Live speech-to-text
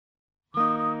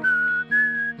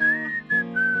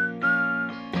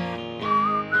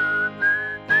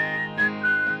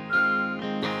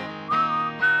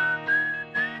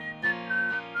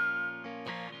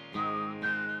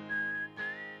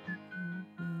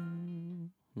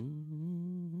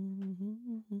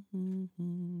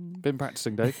Been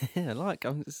practicing, Dave. Yeah,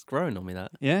 it's growing on me,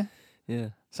 that. Yeah? Yeah.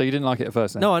 So you didn't like it at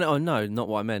first then? No, no, not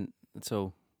what I meant at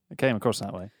all. It came across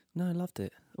that way. No, I loved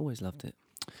it. Always loved it.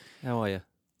 How are you?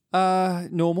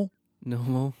 Normal.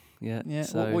 Normal. Yeah. Yeah.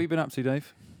 So, What have you been up to,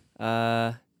 Dave?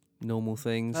 normal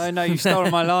things. Oh, no, you've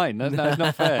stolen my line. That's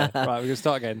not fair. Right, we're going to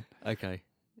start again. Okay.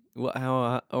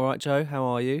 All right, Joe. How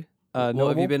are you? What Normal?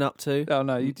 have you been up to? Oh,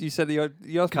 no, you said that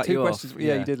you asked me Cut two you questions. off.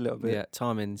 Yeah, Yeah. you did a little bit. Yeah,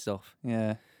 timing's off.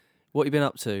 Yeah. What have you been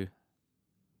up to?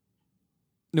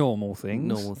 Normal things.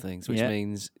 Normal things, which Yeah.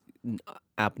 means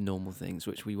abnormal things,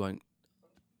 which we won't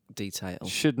detail.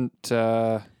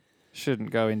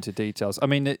 Shouldn't go into details. I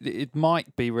mean, it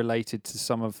might be related to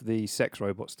some of the sex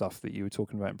robot stuff that you were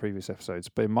talking about in previous episodes,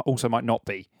 but it also might not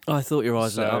be. I thought your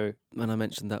eyes lit So, up when I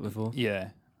mentioned that before. yeah.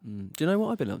 Do you know what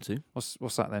I've been up to?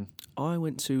 What's that then? I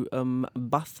went to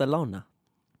Barcelona.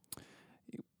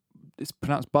 It's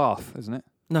pronounced Bath, isn't it?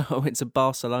 No, I went to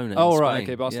Barcelona. Oh, in right. Spain.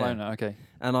 Okay, Barcelona. Yeah. Okay.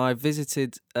 And I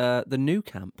visited the new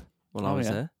camp while I was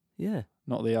yeah. there. Yeah.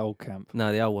 Not the old camp.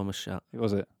 No, the old one was shut.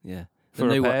 Was it? Yeah. For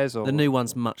repairs or the new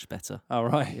one's much better. Oh,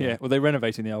 right. Yeah. Yeah. Well, they're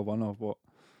renovating the old one or what?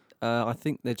 I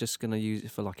think they're just going to use it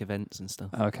for like events and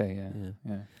stuff. Okay, yeah. Yeah.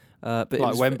 Yeah. But it Like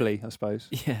was Wembley, I suppose.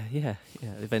 Yeah.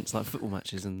 Events like football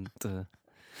matches and.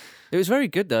 It was very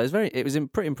good though. It was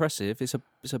pretty impressive.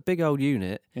 It's a big old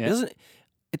unit. Yeah.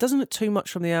 It doesn't look too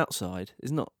much from the outside.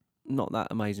 It's not that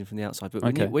amazing from the outside, but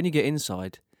Okay. when you get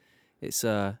inside, it's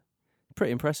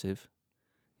pretty impressive.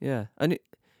 Yeah, and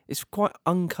it's quite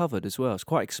uncovered as well. It's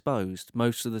quite exposed.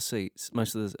 Most of the seats,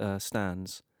 most of the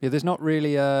stands. Yeah, there's not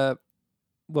really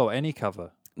any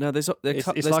cover. No, there's It's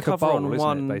there's like a cover bowl, on isn't it,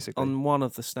 one basically? on one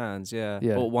of the stands, yeah,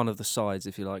 Yeah. or one of the sides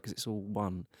if you like, because it's all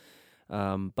one.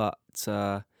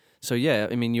 So yeah,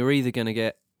 I mean, you're either going to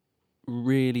get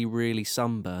really, really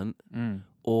sunburnt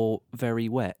or very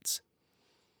wet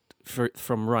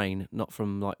from rain, not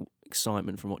from like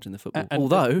excitement from watching the football.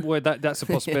 Although that's a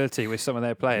possibility with some of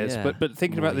their players. Yeah. But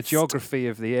thinking about the Moist. geography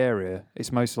of the area,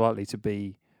 it's most likely to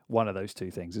be one of those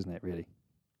two things, isn't it? Really.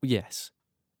 yes,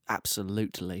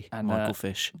 absolutely, And, Michael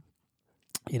Fish.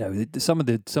 You know, some of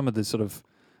the sort of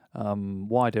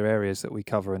wider areas that we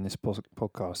cover in this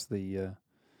podcast, the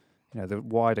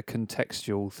wider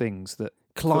contextual things that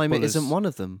Climate footballers isn't one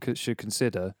of them. should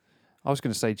consider. I was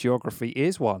going to say geography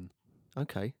is one.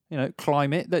 Okay. You know,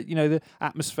 climate, that the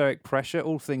atmospheric pressure,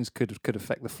 all things could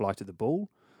affect the flight of the ball,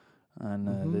 and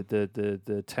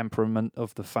the temperament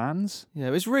of the fans. Yeah,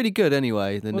 it was really good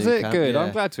anyway. The Was new it camp, good? yeah.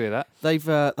 I'm glad to hear that. They've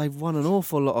won an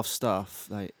awful lot of stuff.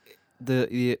 Like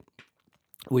the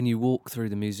when you walk through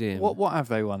the museum. What have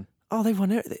they won? Oh, they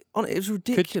won everything. It was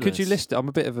ridiculous. Could you list it? I'm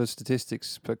a bit of a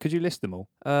statistics, but could you list them all?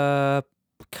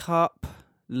 Cup,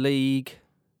 League,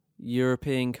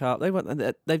 European Cup.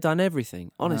 They've done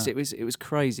everything. Honestly, it was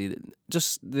crazy.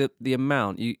 Just the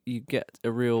amount you get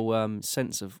a real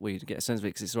sense of. Well, you get a sense of it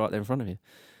because it's right there in front of you.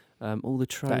 All the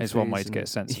trophies. That is one way to get a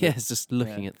sense of it. Yeah, it's just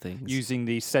looking at things. Using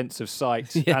the sense of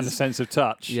sight Yes. and the sense of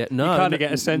touch. Yeah, no, you kind of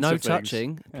get a sense no of things.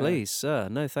 touching, Yeah. please, sir.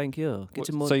 No, thank you. Get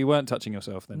to more. So you weren't touching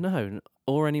yourself then? No,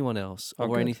 or anyone else, Oh,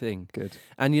 or good. anything. Good.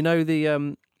 And you know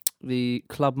the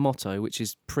club motto, which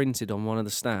is printed on one of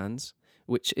the stands,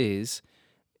 which is,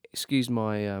 excuse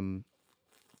my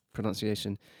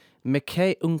pronunciation,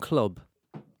 "Meke un club,"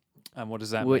 And what does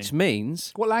that which mean?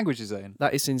 means What language is that in?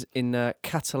 that is in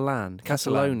Catalan,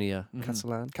 Catalonia, Mhm.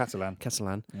 Catalan,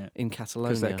 Catalan. Yeah. in Because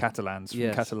Catalonia. they're Catalans from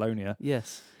Yes. Catalonia.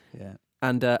 Yes, Yeah.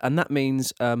 and that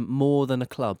means more than a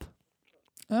club.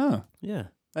 Oh, Yeah,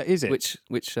 is it? which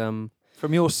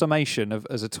From your summation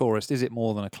as a tourist, is it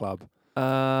more than a club?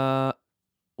 well,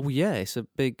 yeah, it's a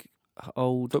big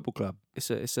old. Football club. It's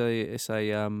a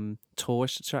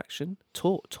tourist attraction.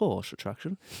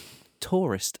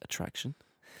 Tourist attraction.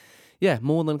 Yeah,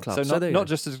 more than club. So there you not go.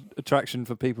 just an attraction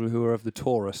for people who are of the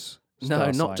Taurus. No, star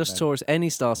not sign just then. tourists. Any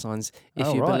star signs, if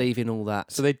Oh, you right. believe in all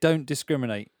that. So they don't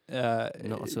discriminate Not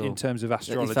at all. in terms of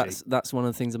astrology. That's one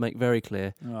of the things I make very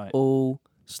clear. Right. All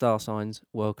star signs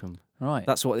welcome. Right.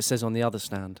 That's what it says on the other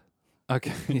stand.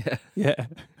 Okay. Yeah, Yeah.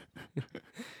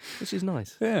 which is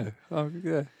nice. Yeah. Oh,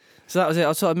 yeah. So that was it.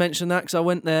 I sort of mentioned that because I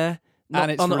went there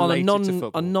And it's on a related to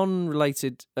football.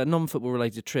 non-football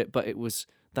related trip, but that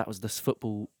was the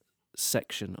football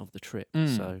section of the trip.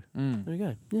 So there you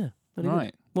go. Yeah. Very good.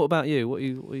 Right. What about you? What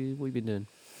you been doing?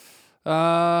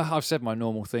 I've said my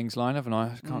normal things line, haven't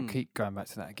I? I can't keep going back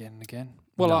to that again and again.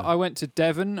 Well, No. I went to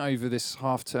Devon over this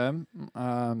half term.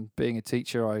 Being a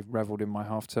teacher, I revelled in my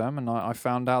half term, and I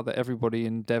found out that everybody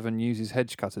in Devon uses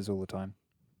hedge cutters all the time.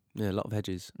 Yeah, a lot of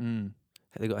hedges.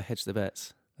 They got to hedge the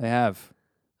bets. They have.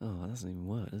 Oh, that doesn't even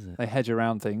work, does it? They hedge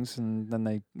around things, and then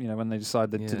they, when they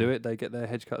decide to Yeah. do it, they get their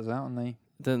hedge cutters out and they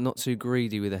They're not too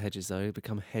greedy with the hedges, though. They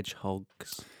become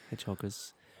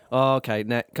hedgehoggers. Oh, okay,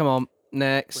 come on,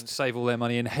 next. And save all their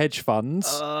money in hedge funds.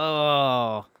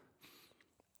 Oh.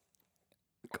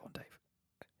 Go on, Dave.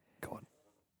 Go on.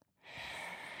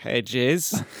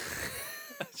 Hedges.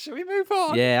 Shall we move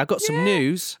on? Yeah, I got some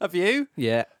news. Have you?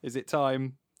 Yeah. Is it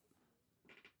time?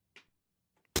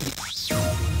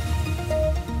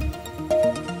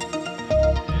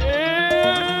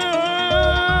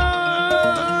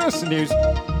 Yes, news.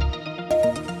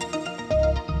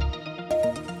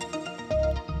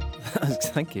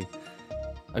 Thank you.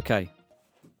 Okay.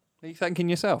 Are you thanking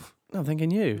yourself? No, I'm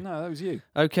thanking you. No, that was you.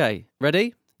 Okay,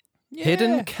 ready? Yeah.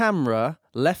 Hidden camera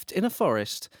left in a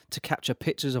forest to capture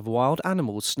pictures of wild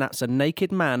animals snaps a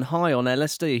naked man high on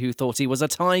LSD who thought he was a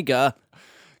tiger.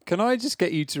 Can I just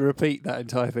get you to repeat that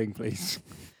entire thing, please?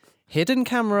 Hidden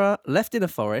camera left in a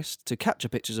forest to capture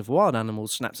pictures of wild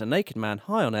animals snaps a naked man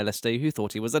high on LSD who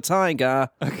thought he was a tiger.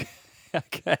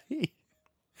 Okay.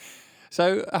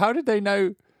 So, how did they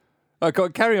know? Oh,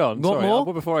 God, carry on. Want Sorry,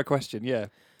 more? Before I question, yeah.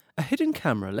 A hidden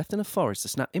camera left in a forest to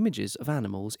snap images of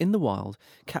animals in the wild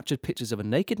captured pictures of a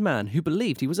naked man who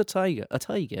believed he was a tiger. A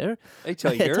tiger. A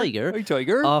tiger. A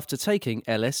tiger. After taking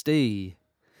LSD.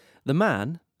 The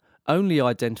man, only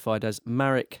identified as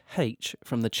Marek H.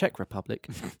 from the Czech Republic,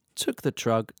 took the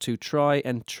drug to try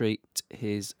and treat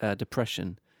his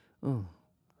depression. Oh,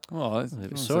 Oh,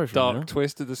 that's sorry a for you now. dark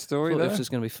twist of the I story thought there. this was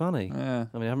going to be funny. Yeah.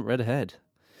 I mean, I haven't read ahead.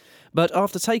 But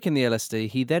after taking the LSD,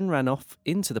 he then ran off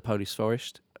into the Polish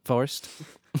forest.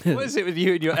 What is it with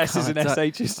you and your S's and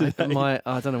SHs today?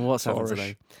 I don't know what's happened Forest.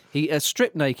 today. He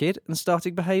stripped naked and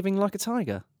started behaving like a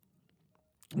tiger.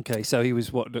 Okay, so he was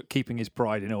keeping his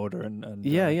pride in order and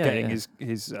getting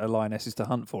his lionesses to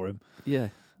hunt for him, Yeah,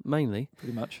 mainly.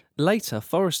 pretty much. Later,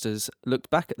 foresters looked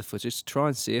back at the footage to try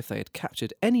and see if they had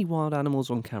captured any wild animals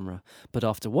on camera. But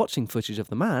after watching footage of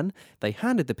the man, they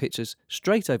handed the pictures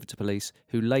straight over to police,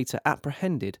 who later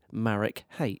apprehended Marek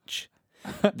H.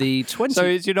 The 20. So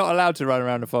you're not allowed to run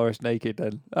around the forest naked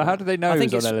then? How do they know he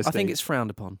was on LSD? I think it's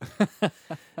frowned upon.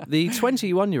 The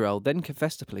 21-year-old then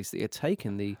confessed to police that he had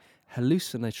taken the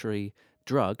hallucinatory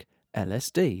drug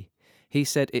LSD. He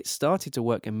said it started to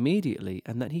work immediately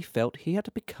and that he felt he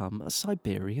had become a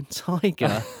Siberian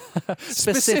tiger.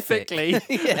 Specifically,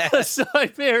 Yeah. a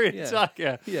Siberian Yeah.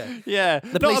 tiger. Yeah. Yeah,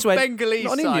 The not police a went, Bengalese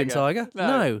not an Indian tiger. No.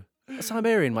 No. A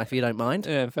Siberian, if you don't mind.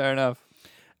 Yeah, fair enough.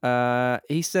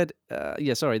 He said,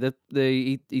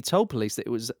 he told police that it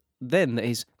was then that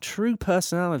his true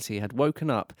personality had woken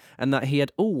up and that he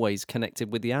had always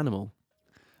connected with the animal.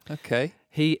 Okay.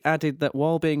 He added that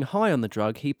while being high on the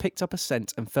drug, he picked up a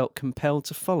scent and felt compelled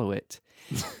to follow it.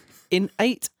 In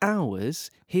 8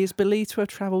 hours, he is believed to have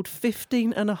travelled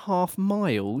 15.5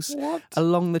 miles What?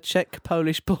 along the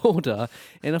Czech-Polish border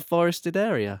in a forested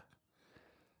area.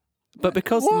 But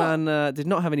because the What? man did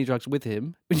not have any drugs with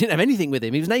him, he didn't have anything with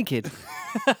him, he was naked.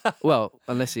 Well,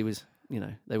 unless he was,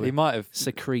 they were He might have.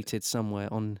 secreted somewhere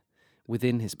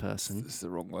within his person. It's the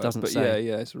wrong word. Doesn't but say.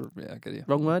 yeah, I get you.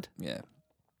 Wrong word? Yeah.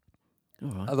 All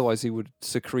right. Otherwise, he would have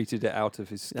secreted it out of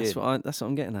his skin. That's what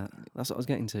I'm getting at. That's what I was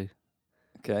getting to.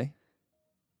 Okay.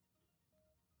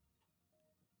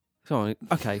 Sorry.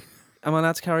 Okay. Am I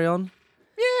allowed to carry on?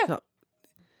 Yeah. No.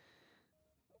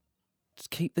 Just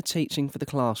keep the teaching for the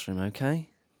classroom, okay?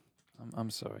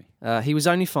 I'm sorry. He was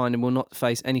only fined and will not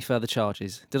face any further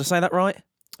charges. Did I say that right?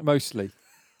 Mostly.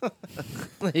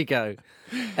 There you go.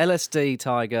 LSD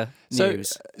Tiger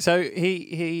news. So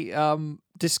he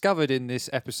discovered in this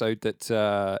episode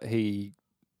that he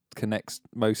connects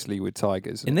mostly with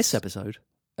tigers. In this episode?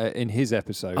 In his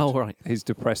episode. Oh, right. His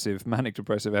manic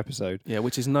depressive episode. Yeah,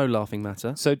 which is no laughing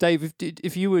matter. So, Dave,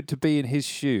 if you were to be in his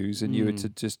shoes and you were to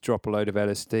just drop a load of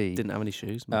LSD, Didn't have any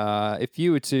shoes. if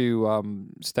you were to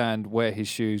stand where his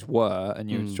shoes were and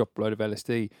you were to drop a load of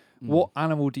LSD, what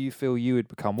animal do you feel you would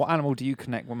become? What animal do you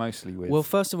connect mostly with? Well,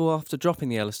 first of all, after dropping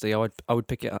the LSD, I would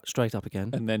pick it up straight up again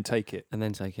and then take it. and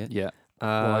then take it. Yeah.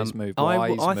 Wise move.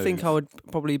 I think I would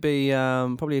probably be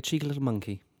probably a cheeky little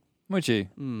monkey. Would you?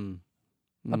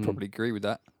 I'd Mm. probably agree with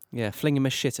that. Yeah, flinging my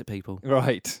shit at people.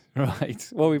 Right.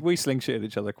 Well, we sling shit at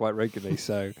each other quite regularly,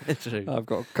 so True. I've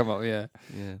got to come up. Yeah.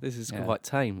 Yeah, this is Yeah. quite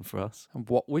tame for us. And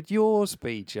what would yours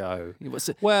be, Joe? What's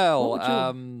it? Well,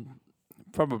 What would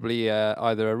probably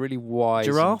either a really wise,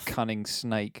 and Giraffe? cunning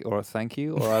snake, or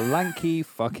a lanky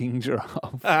fucking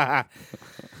giraffe.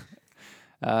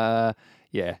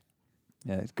 Yeah.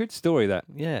 It's a good story. That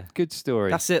Yeah, good story.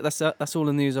 that's it. That's all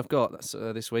the news I've got. That's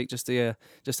this week. Just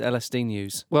LSD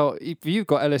news. Well, if you've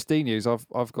got LSD news,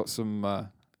 I've got some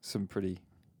pretty.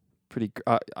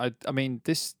 I mean,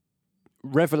 this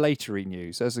revelatory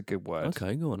news. That's a good word.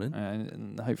 Okay, go on then.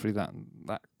 And hopefully that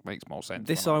makes more sense.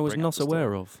 This when I was bring up not the story.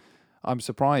 aware of. I'm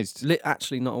surprised.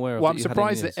 Actually, not aware of. Well, that I'm you had any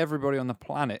surprised that news. everybody on the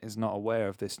planet is not aware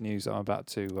of this news I'm about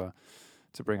to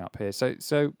bring up here.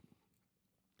 So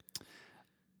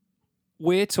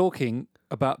we're talking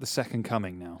about the second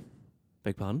coming now.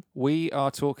 Big pun. We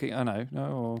are talking. Oh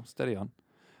no, steady on.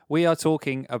 We are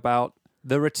talking about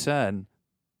the return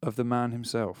of the man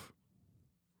himself,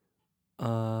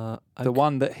 Okay. the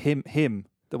one that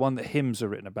the one that hymns are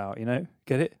written about. You know,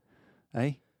 get it?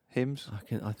 Eh? Hymns.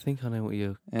 I think I know what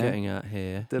you're Yeah. getting at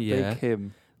here. The big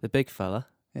hymn. The big fella.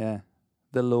 Yeah.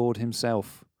 The Lord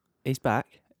himself. He's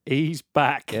back. He's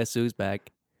back. Guess who's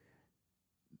back?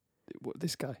 What,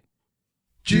 this guy.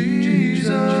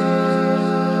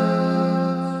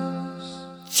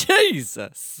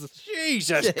 Jesus.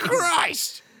 Jesus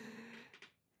Christ!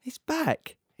 He's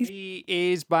back. He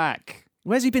is back.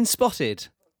 Where's he been spotted?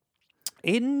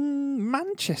 In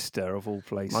Manchester, of all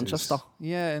places. Manchester?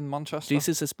 Yeah, in Manchester.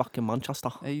 Jesus is back in Manchester.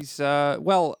 He's,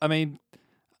 well, I mean,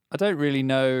 I don't really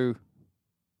know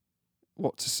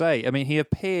what to say. I mean, he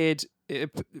appeared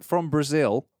from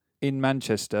Brazil in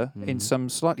Manchester in some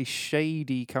slightly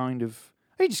shady kind of...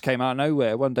 He just came out of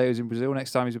nowhere. One day he was in Brazil,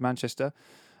 next time he was in Manchester.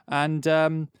 And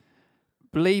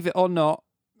believe it or not,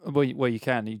 well, you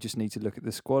can. You just need to look at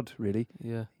the squad, really.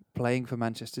 Yeah. Playing for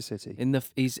Manchester City.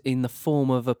 He's in the form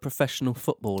of a professional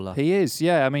footballer. He is,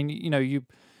 yeah. I mean,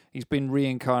 he's been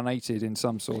reincarnated in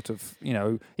some sort of,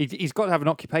 he's got to have an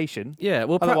occupation. Yeah,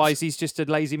 well, Otherwise, he's just a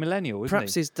lazy millennial, isn't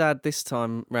perhaps he? his dad this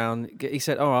time round, he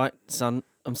said, "All right, son,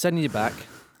 I'm sending you back.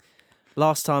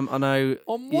 Last time, I know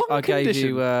On one I gave condition.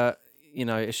 you,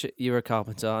 you're a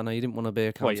carpenter. I know you didn't want to be a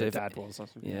Well, carpenter. your dad was.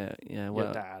 That's what- Yeah. Well,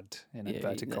 your dad, in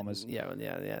inverted commas. Yeah.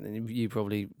 And you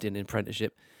probably did an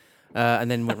apprenticeship.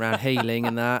 And then went round healing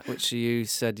and that, which you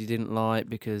said you didn't like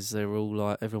because they were all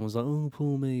like, everyone was like, "Oh,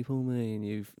 poor me,"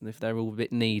 and if they're all a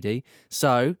bit needy.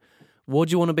 So, what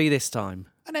do you want to be this time?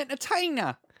 An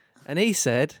entertainer. And he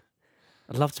said,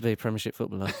 "I'd love to be a Premiership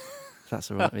footballer." If that's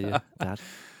all right with you, Dad.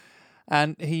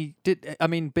 And he did. I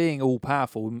mean, being all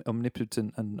powerful,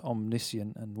 omnipotent, and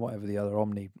omniscient, and whatever the other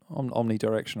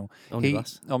omnidirectional,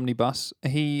 omnibus.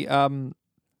 He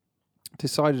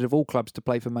decided of all clubs to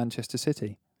play for Manchester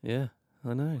City. Yeah,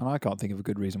 I know. And I can't think of a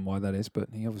good reason why that is, but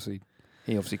he obviously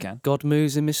can. God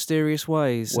moves in mysterious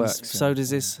ways. And Works, so yeah. does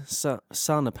his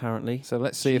son, apparently. So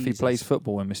let's see if he plays Jesus.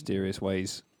 football in mysterious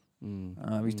ways. He's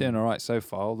doing Mm. all right so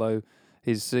far, although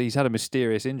he's had a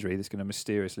mysterious injury that's going to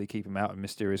mysteriously keep him out in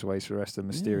mysterious ways for the rest of the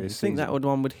mysterious I think season. that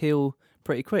one would heal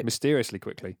pretty quick. Mysteriously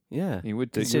quickly. Yeah, He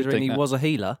would do. considering he was a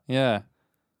healer. Yeah.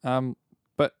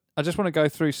 But I just want to go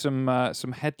through some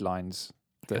headlines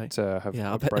that have Yeah,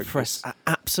 I have bet the broke press this. are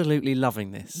absolutely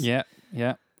loving this. Yeah.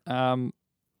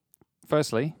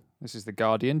 Firstly, this is The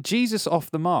Guardian. Jesus off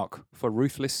the mark for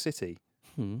ruthless City.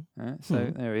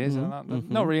 So there he is.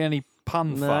 Not really any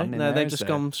pun fun. No, they've just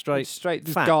gone straight.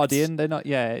 The facts. Guardian. They're not.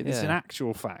 Yeah, it's an Yeah.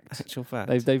 actual fact. Actual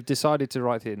fact. They've decided to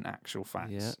write it in actual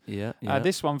facts. Yeah.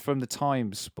 This one from the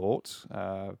Times Sport.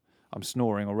 I'm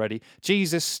snoring already.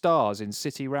 Jesus stars in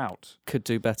City rout. Could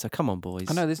do better. Come on, boys.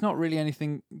 I know there's not really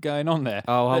anything going on there.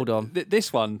 Oh, hold on.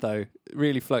 This one though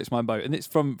really floats my boat, and it's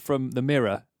from the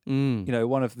Mirror. Mm.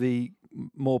 One of the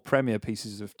more premier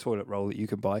pieces of toilet roll that you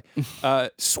can buy.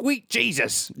 Sweet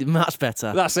Jesus. Much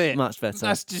better. That's it. Much better.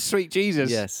 That's just Sweet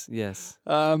Jesus. Yes.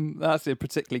 That's a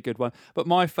particularly good one. But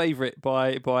my favourite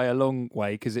by a long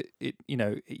way, because it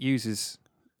uses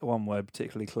one word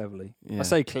particularly cleverly. Yeah. I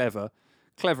say clever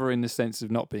in the sense of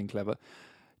not being clever.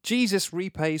 Jesus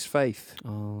repays faith.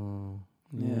 Oh.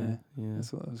 Yeah.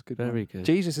 That was a good. Very one. good.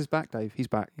 Jesus is back, Dave. He's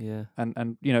back. Yeah.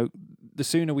 And the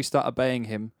sooner we start obeying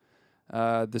him,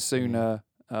 the sooner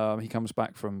he comes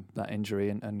back from that injury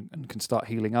and can start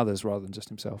healing others rather than just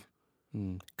himself.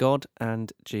 God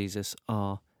and Jesus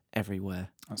are everywhere.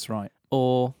 That's right.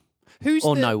 Or Who's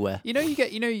nowhere.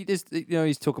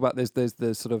 He's talk about there's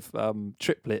the sort of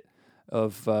triplet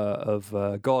of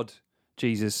God,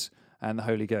 Jesus, and the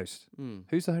Holy Ghost.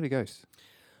 Who's the Holy Ghost?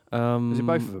 Is it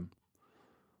both of them?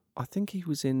 I think he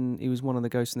was one of the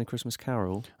ghosts in the Christmas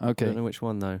Carol. Okay. I don't know which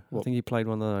one though. What? I think he played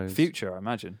one of those. Future, I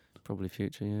imagine. Probably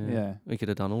Future, yeah. Yeah. We could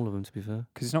have done all of them, to be fair.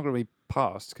 Because it's not going to be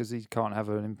past, because he can't have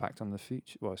an impact on the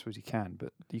future. Well, I suppose he can,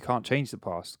 but you can't change the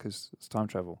past because it's time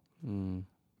travel.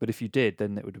 But if you did,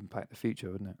 then it would impact the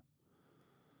future, wouldn't it?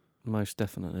 Most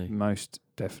definitely. Most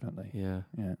definitely. Yeah.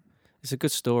 Yeah. It's a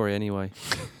good story anyway.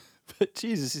 But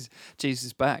Jesus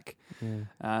is back. Yeah.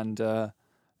 And, of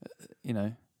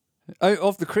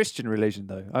the Christian religion,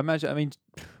 though.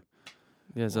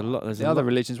 Yeah, there's a lot. There's The a other lot.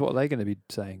 religions, what are they going to be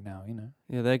saying now,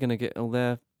 Yeah, they're going to get all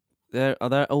their there are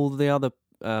there all the other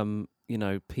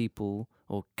people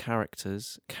or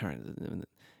characters.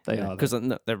 They are, because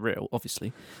they're real,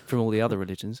 obviously, from all the other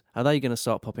religions. Are they going to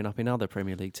start popping up in other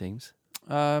Premier League teams?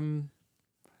 Can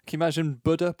you imagine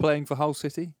Buddha playing for Hull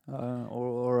City,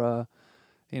 or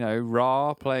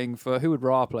Ra playing for? Who would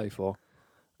Ra play for?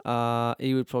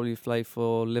 He would probably play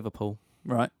for Liverpool.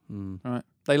 Right, Mm. right.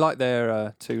 They like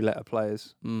their two-letter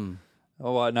players. Mm.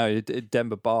 Oh, I know.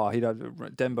 Demba Ba.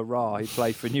 Demba Ra. He'd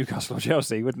play for Newcastle or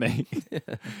Chelsea, wouldn't he?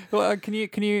 Well, can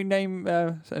you name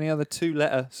any other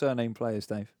two-letter surname players,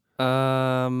 Dave?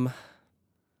 No.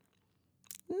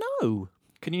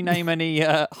 Can you name any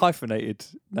hyphenated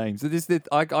names?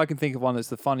 I can think of one that's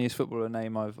the funniest footballer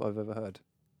name I've ever heard.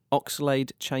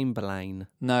 Oxlade Chamberlain.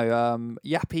 No,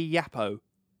 Yappy Yappo.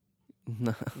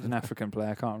 No. He's an African player.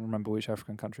 I can't remember which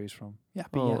African country he's from.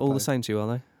 Yappy Oh, Yappo. all the same to you,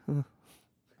 are they?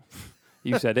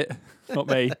 You said it, not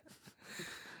me.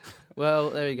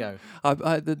 Well, there you go.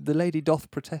 The lady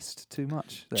doth protest too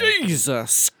much. There.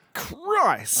 Jesus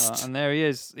Christ! And there he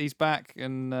is. He's back,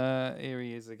 and here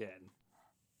he is again.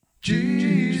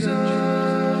 Jesus.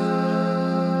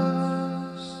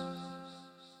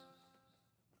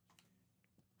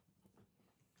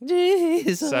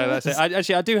 Jesus. So that's it.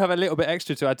 I do have a little bit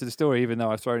extra to add to the story, even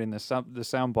though I've thrown in the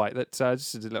soundbite. That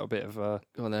just is a little bit of a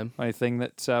Go on then. funny thing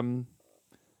that,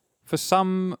 for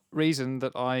some reason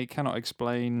that I cannot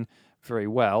explain very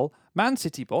well, Man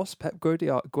City boss Pep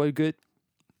Guardiola.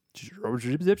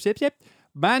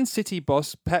 Man City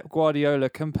boss Pep Guardiola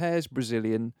compares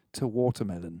Brazilian to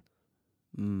watermelon.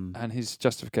 And his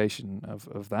justification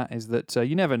of that is that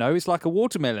you never know. It's like a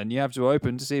watermelon. You have to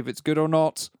open to see if it's good or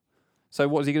not. So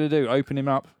what's he going to do? Open him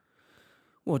up?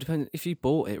 Well, depends. If you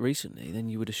bought it recently, then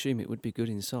you would assume it would be good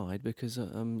inside because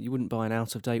you wouldn't buy an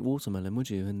out-of-date watermelon, would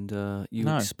you? And you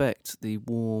No. expect the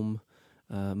warm,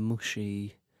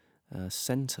 mushy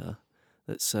centre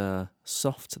that's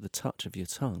soft to the touch of your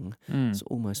tongue. It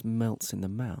almost melts in the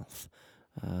mouth.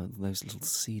 Those little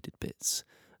seeded bits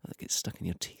that get stuck in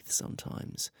your teeth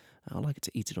sometimes. I like it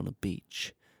to eat it on a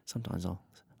beach. Sometimes I'll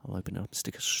open it up and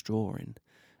stick a straw in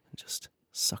and just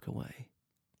suck away.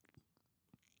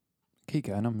 Keep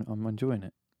going. I'm enjoying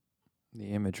it.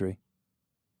 The imagery.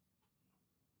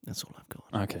 That's all I've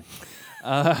got. Okay.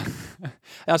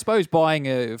 I suppose buying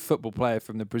a football player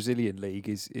from the Brazilian league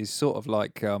is sort of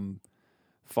like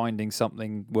finding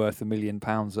something worth £1 million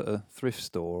at a thrift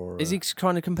store. Or Is he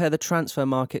trying to compare the transfer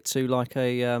market to like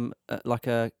a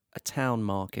town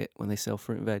market when they sell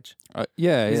fruit and veg?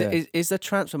 Yeah, yeah. Is the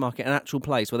transfer market an actual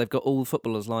place where they've got all the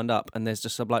footballers lined up and there's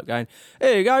just a bloke going,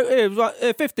 here you go, here's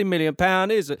 £50 million,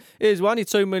 here's one,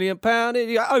 £2 million, here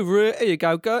you go, over here you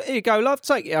go, here you go, love,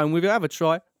 take it home with you, have a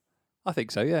try. I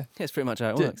think so, yeah. That's pretty much how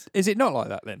it works. Is it not like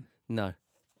that then? No.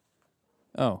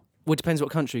 Oh. Well, it depends what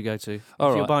country you go to. If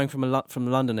All you're right. buying from the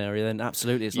London area, then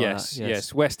absolutely it's like Yes, that.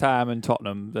 yes. West Ham and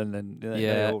Tottenham, then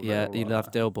Yeah, all you'd like have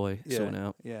that. Del Boy Yeah. sorting it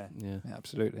out. Yeah, Yeah.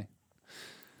 absolutely.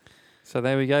 So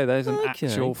there we go. There's an Okay.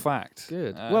 actual fact.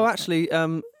 Good. Well, actually,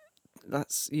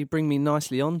 you bring me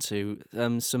nicely onto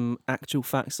some actual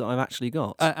facts that I've actually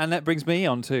got. And that brings me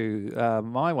on to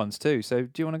my ones too. So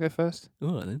do you want to go first?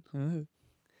 All right then.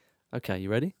 Okay, you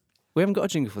ready? We haven't got a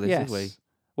jingle for this, Yes. have we?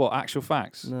 What, actual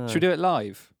facts? No. Should we do it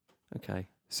live? Okay.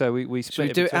 So we Should split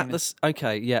we do it at between the...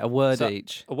 Okay, yeah, a word So-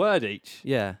 each. a word each.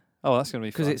 Yeah, Oh, that's going to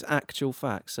be fun. because it's actual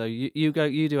facts. So you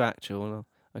do actual, and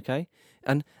okay?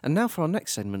 And now for our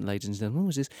next segment, ladies and gentlemen,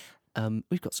 which is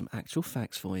we've got some actual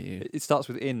facts for you. It starts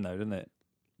with in though, doesn't it?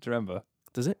 Do you remember?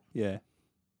 Does it? Yeah.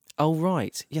 Oh,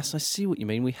 right. Yes, I see what you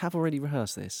mean. We have already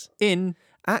rehearsed this. In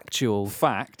Actual.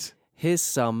 fact. Here's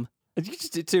some... You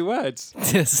just did 2 words.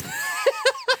 Yes.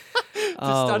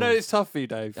 I know it's tough for you,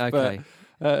 Dave. Okay.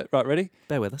 But, right, ready?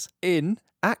 Bear with us. In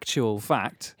Actual.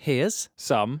 fact. Here's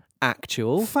Some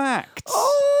actual... facts.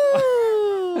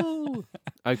 Oh!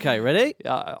 Okay, ready?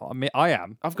 I mean, I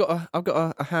am. I've got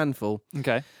a handful.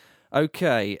 Okay.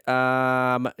 Okay.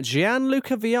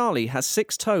 Gianluca Vialli has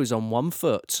 6 toes on 1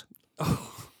 foot.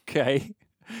 Okay.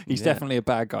 He's Yeah. definitely a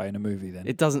bad guy in a movie then.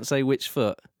 It doesn't say which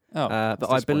foot, oh, but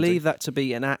that's I disappointing. believe that to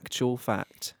be an actual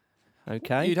fact.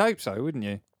 Okay. You'd hope so, wouldn't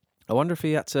you? I wonder if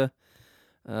he had to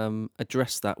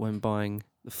address that when buying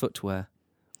the footwear,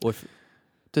 or if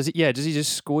Does he? Yeah. Does he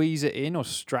just squeeze it in, or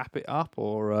strap it up,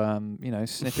 or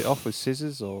snip it off with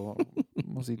scissors, or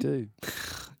what does he do?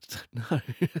 no.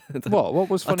 What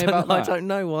was funny about I that? don't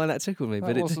know why that tickled me, That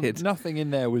but it wasn't- did. Nothing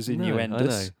in there was No,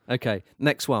 innuendous. I know. Okay,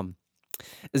 next one.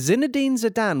 Zinedine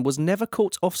Zidane was never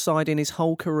caught offside in his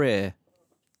whole career.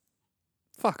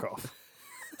 Fuck off.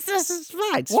 This is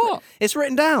right. What? It's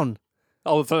written down.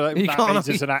 Oh, so that You can't- means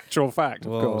it's an actual fact,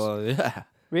 of course. Yeah.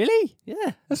 Really?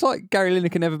 Yeah. That's like Gary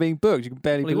Lineker never being booked. You can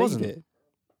barely Well, he believe wasn't. it.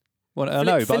 Well, I know,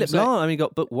 but I'm Philip saying- Lahm only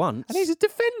got booked once. and he's a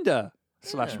defender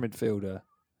slash Yeah. midfielder.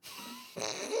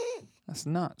 That's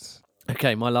nuts.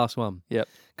 Okay, my last one. Yep.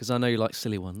 Because I know you like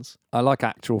silly ones. I like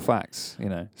actual facts, you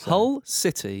know. so- Hull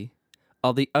City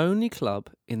are the only club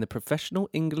in the professional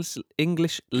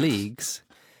English leagues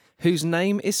whose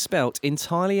name is spelt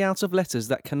entirely out of letters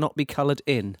that cannot be coloured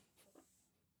in.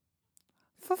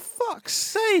 For fuck's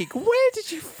sake, where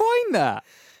did you find that?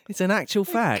 It's an actual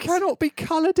fact. It cannot be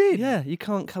coloured in. Yeah, you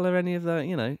can't colour any of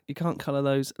the, you can't colour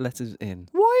those letters in.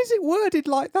 Why is it worded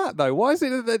like that, though? Why is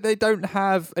it that they don't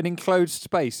have an enclosed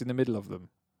space in the middle of them?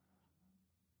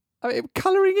 I mean,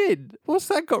 colouring in. What's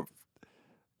that got?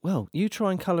 Well, you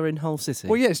try and colour in Hull City.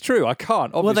 Well, yeah, it's true. I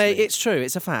can't, obviously. it's true.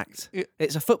 It's a fact. It-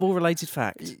 It's a football-related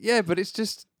fact. Yeah, but it's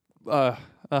just...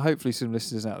 hopefully some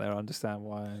listeners out there understand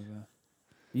why...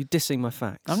 You're dissing my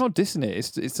facts. I'm not dissing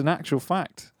it. It's an actual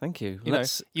fact. Thank you. You know,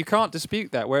 you can't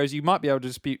dispute that, whereas you might be able to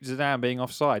dispute Zidane being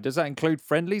offside. Does that include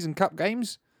friendlies and cup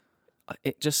games?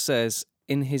 It just says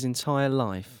in his entire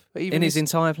life, But even in his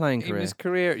entire playing In career. his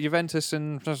career at Juventus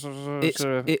and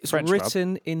It's French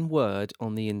written in Word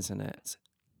on the internet.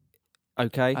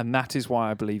 Okay? club, and that is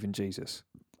why I believe in Jesus.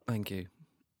 Thank you.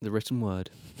 The written word.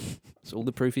 It's all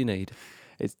the proof you need.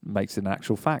 It makes it an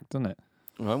actual fact, doesn't it?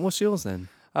 Right, what's yours then?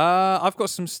 I've got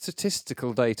some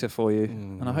statistical data for you,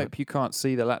 and I right. hope you can't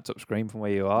see the laptop screen from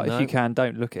where you are. No. If you can,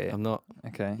 don't look at it. I'm not.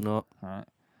 Okay. Not. All right.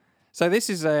 So this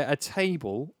is a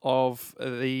table of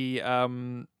the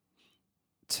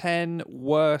 10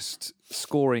 worst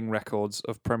scoring records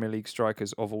of Premier League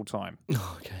strikers of all time.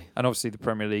 Okay. And obviously the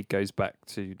Premier League goes back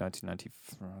to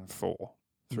 1994.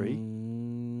 3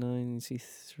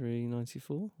 93,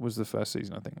 94? was the first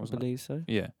season, I think, I wasn't it? believe so.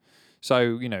 Yeah.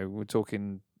 So, we're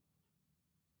talking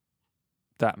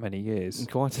that many years.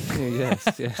 Quite a few,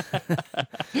 yes.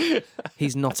 Yeah.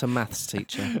 He's not a maths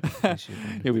teacher.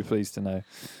 You'll be pleased to know.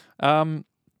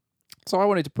 So I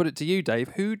wanted to put it to you, Dave.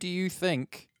 Who do you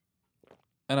think?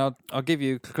 And I'll give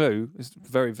you a clue. It's a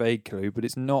very vague clue, but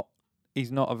he's not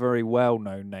a very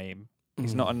well-known name.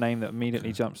 He's not a name that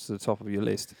immediately jumps to the top of your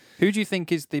list. Who do you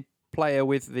think is the player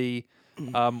with the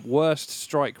worst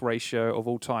strike ratio of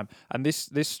all time? And this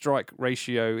strike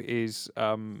ratio is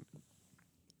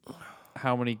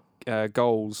how many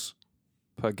goals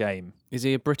per game. Is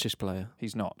he a British player?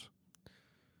 He's not.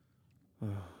 Oh,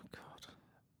 God.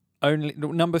 Only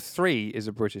number 3 is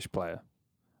a British player,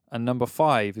 and number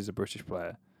 5 is a British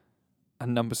player,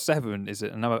 and number 7 is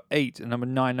it, and number 8, and number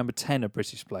 9, number 10 are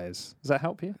British players. Does that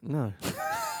help you? No.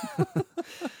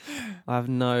 I have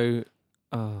no...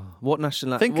 what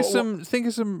nationality? Think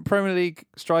of some Premier League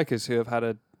strikers who have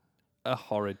had a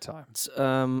horrid time.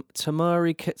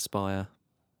 Tamari Kitspire.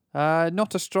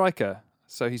 Not a striker,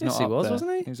 so he's Yes, not he up was, there.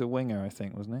 wasn't he? He was a winger, I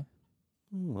think, wasn't he?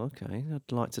 Oh, okay. I'd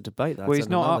like to debate that. Well, he's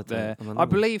on not another up day- there. on I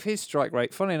another- believe his strike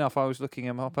rate, funnily enough, I was looking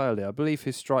him up earlier. I believe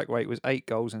his strike rate was 8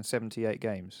 goals in 78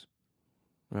 games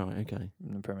Right, okay.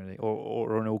 in the Premier League,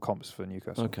 or in all comps for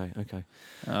Newcastle. Okay, okay.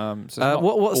 So it's not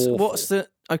what's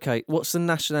awful. the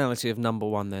nationality of number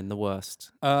one then, the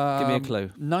worst? Give me a clue.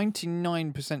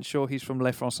 99% sure he's from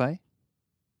Le Francais.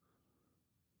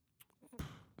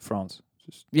 France.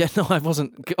 Yeah, no, I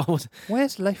wasn't.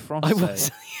 Where's Le Francais? I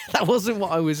was. That wasn't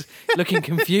what I was looking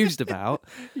confused about.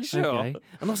 You sure? Okay.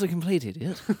 I'm not a complete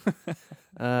idiot.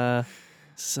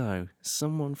 So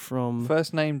someone from.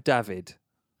 First name David.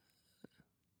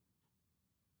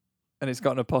 And it's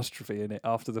got an apostrophe in it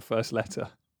after the first letter.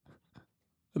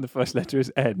 And the first letter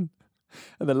is N.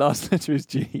 And the last letter is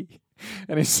G.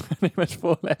 And his surname has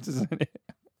 4 letters in it.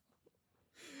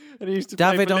 And he used to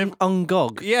play David for Liv-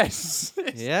 Ungog. Yes.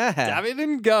 Yeah. David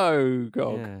and Gog.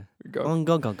 Yeah. Gog.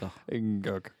 Ungog.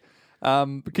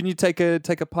 Ngog. Can you take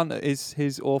a punt at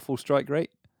his awful strike rate?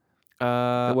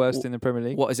 The worst in the Premier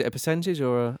League? What is it? A percentage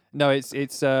or a? No,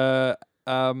 it's How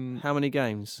many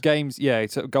games? games. Yeah,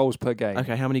 it's goals per game.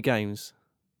 Okay, how many games?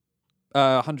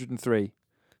 103.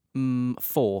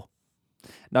 4.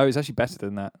 No, it's actually better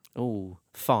than that. Oh,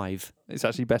 5. It's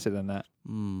actually better than that.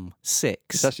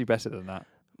 6. It's actually better than that.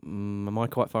 Am I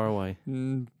quite far away?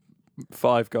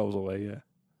 5 goals away. Yeah.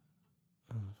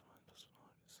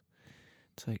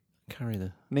 Carry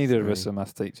the Neither of us 3. are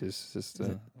math teachers. Just Is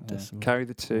it decimal? carry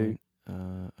the 2.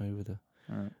 Over the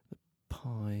Right.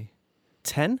 pi.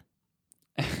 10?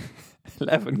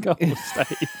 11 goals,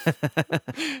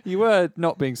 Dave. You were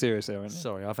not being serious there, weren't you?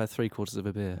 Sorry, I've had 3/4 of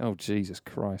a beer. Oh, Jesus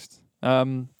Christ.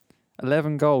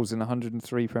 11 goals in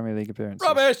 103 Premier League appearances.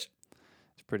 Rubbish!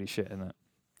 It's pretty shit, isn't it?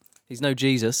 He's no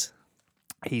Jesus.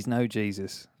 He's no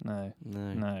Jesus. No.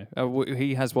 No. No.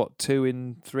 He has, 2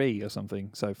 in 3 or something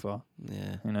so far,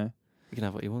 Yeah. you know? He can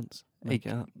have what he wants. Make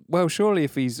it up. Well, surely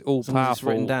if he's all As long as it's powerful,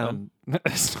 written down.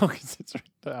 as long as it's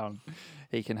written down,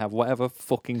 he can have whatever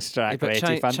fucking Yeah, strike but rate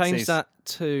he fancies. change that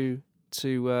to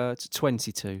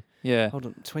 22. Yeah. Hold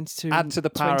on, 22. Add to the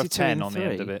power of 22 10 and on the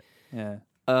end of 3. it. Yeah.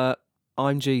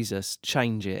 I'm Jesus.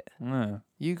 Change it. No.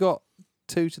 You got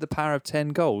 2 to the power of 10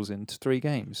 goals in 3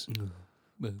 games.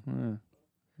 Well. Yeah.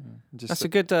 Just That's a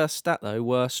good stat though.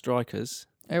 Worst strikers.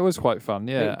 It was quite fun.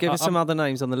 Yeah. Give us some other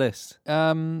names on the list.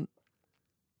 Well,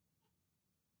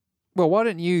 why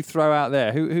don't you throw out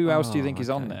there? Who else do you think is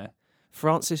on okay. there?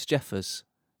 Francis Jeffers.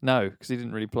 No, because he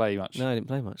didn't really play much. No, I didn't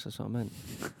play much. That's what I meant.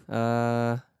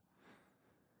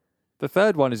 The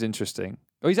third one is interesting.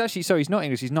 Oh, he's not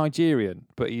English. He's Nigerian,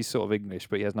 but he's sort of English,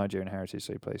 but he has Nigerian heritage,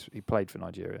 so he played for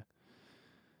Nigeria.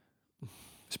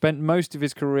 Spent most of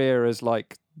his career as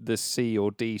like the C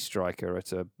or D striker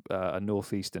at a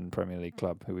northeastern Premier League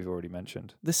club, who we've already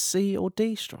mentioned. The C or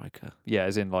D striker. Yeah,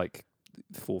 as in like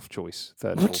fourth choice,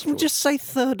 third, What fourth did you choice. just say?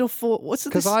 Third or fourth? What's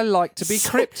Because this? I like to be So-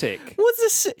 cryptic. What's the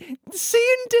C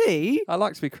and D? I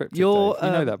like to be cryptic. Your Dave.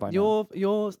 You know that by now.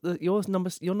 Your number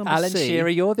Alan C. Shearer,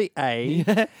 you're the A.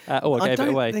 Yeah. I I gave don't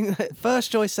it away. think that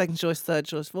first choice, second choice, third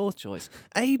choice, fourth choice.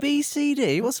 A, B, C,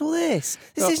 D. What's all this?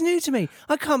 This Oh. is new to me.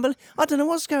 I can't believe. I don't know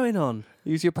what's going on.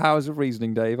 Use your powers of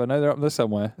reasoning, Dave. I know they're up there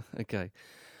somewhere. Okay.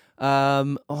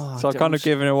 So I've kind of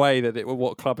given away that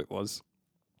what club it was.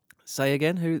 Say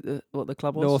again what the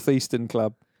club was. Northeastern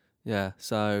club. Yeah.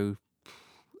 So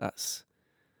that's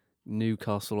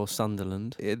Newcastle or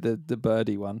Sunderland. The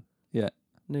birdie one.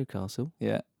 Newcastle.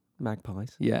 Yeah.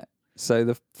 Magpies. Yeah. So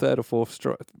the third or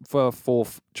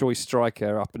fourth choice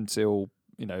striker up until,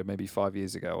 maybe 5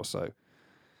 years ago or so.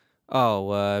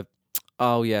 Oh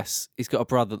yes, he's got a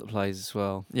brother that plays as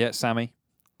well. Yeah, Sammy.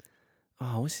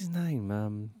 Oh, what's his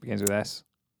name? Begins with S.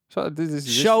 So this is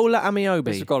Shola This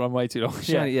has Amiobi. gone on way too long.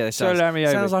 Yeah, Shola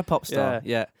Amiobi. sounds like pop star.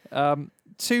 Yeah.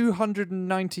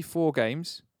 294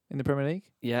 games in the Premier League.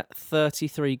 Yeah,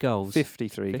 33 goals.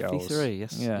 53 goals. 53,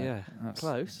 yes. Yeah. Yeah. That's-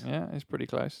 Close. Yeah, it's pretty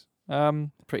close.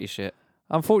 Pretty shit.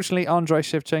 Unfortunately, Andrei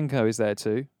Shevchenko is there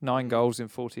too. 9 goals in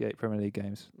 48 Premier League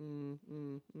games.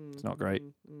 It's not great.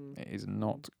 It is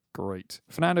not great.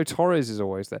 Fernando Torres is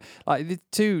always there. Like the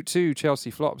two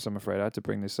Chelsea flops, I'm afraid. I had to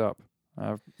bring this up.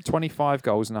 25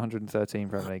 goals in 113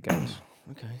 Premier League games.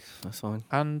 Okay, that's fine.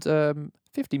 And £50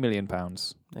 million.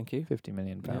 Thank you. £50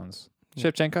 million. Yeah.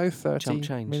 Shevchenko, 30 Chump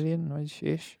change.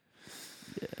 million-ish.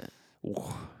 Yeah.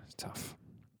 Ooh, it's tough.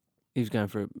 He was going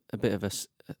for a bit of a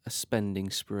spending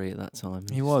spree at that time.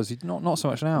 He was. He's not so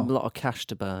much A now. lot of cash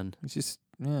to burn. He's just,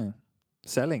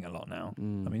 selling a lot now.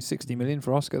 Mm. I mean, 60 million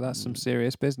for Oscar, that's some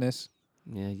serious business.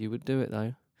 Yeah, you would do it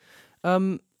though.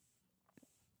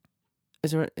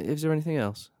 Is there anything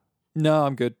else? No,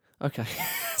 I'm good. Okay.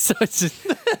 So I just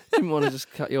didn't want to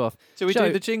just cut you off. Shall we Joe-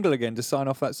 do the jingle again to sign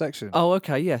off that section? Oh,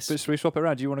 okay, yes. But should we swap it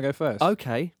around? Do you want to go first?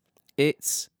 Okay.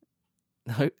 It's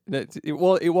no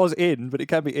It was in, but it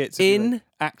can be it's. in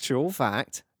Actual.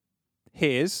 fact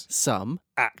Here's. some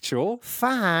Actual.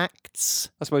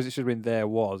 facts. I suppose it should have been there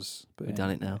was. But We've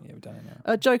done it now. Yeah, we've done it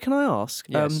now. Joe, can I ask?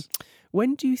 Yes.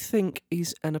 When do you think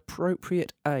is an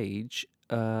appropriate age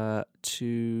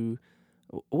to?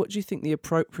 What do you think the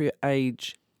appropriate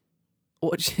age?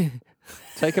 What? Do you,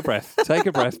 Take a breath. Take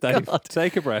a breath, Dave. God.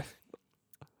 Take a breath.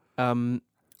 when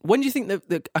do you think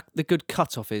the good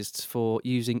cutoff is for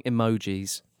using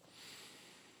emojis?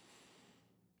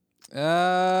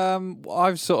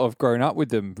 I've sort of grown up with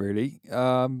them, really.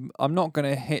 I'm not going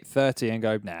to hit 30 and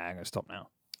go, nah, I'm going to stop now.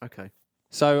 Okay.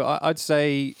 So I'd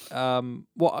say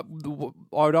what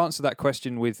I would answer that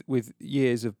question with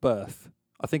years of birth.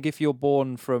 I think if you're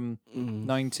born from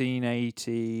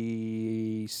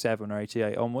 1987 or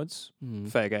 88 onwards,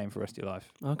 fair game for the rest of your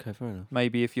life. Okay, fair enough.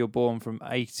 Maybe if you're born from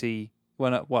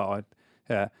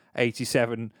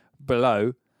 87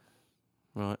 below,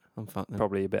 Right, I'm fucked then.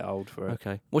 probably a bit old for it.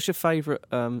 Okay. What's your favourite?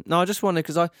 No, I just wondered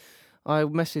because I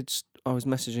was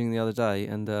messaging the other day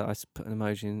and I put an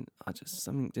emoji in.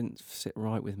 Something didn't sit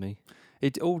right with me.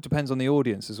 It all depends on the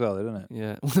audience as well, doesn't it?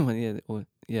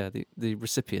 Yeah. The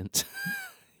recipient.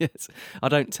 Yes. I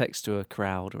don't text to a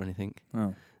crowd or anything.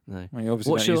 Oh. No. Well, you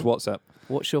obviously What's don't use WhatsApp.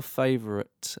 What's your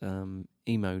favourite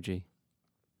emoji?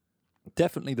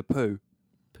 Definitely the poo.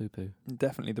 Poo poo.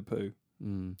 Definitely the poo.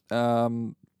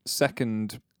 Mm.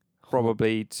 Second,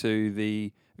 probably to the.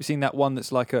 Have you seen that one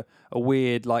that's like a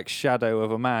weird like shadow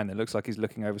of a man that looks like he's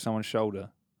looking over someone's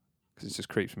shoulder? Because it just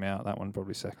creeps me out. That one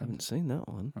probably I second. haven't seen that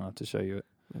one. I'll have to show you it.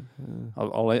 Uh,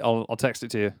 I'll text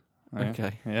it to you.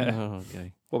 okay. Yeah. Oh,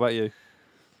 okay. What about you?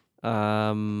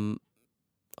 Horny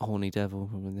devil,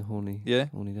 probably the horny. Yeah.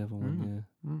 Horny devil one.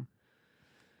 Yeah. Mm.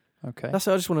 Okay. That's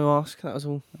what I just want to ask. That was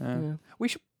all. Yeah. We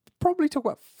should probably talk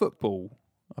about football.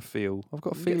 I feel I've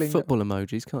got a You get feeling football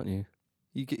emojis, can't you?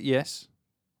 that you get yes,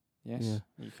 Yeah.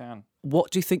 you can.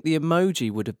 What do you think the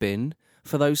emoji would have been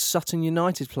for those Sutton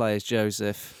United players,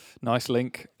 Joseph? Nice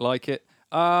link, like it.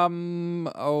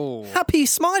 Happy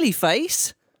smiley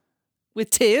face with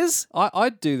tears,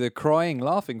 I'd do the crying,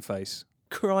 laughing face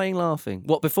crying, laughing.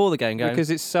 What, before the game going? because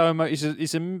it's so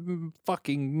it's a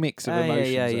fucking mix of Hey,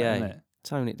 emotions, yeah. isn't it?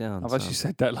 Tone it down. I've son. actually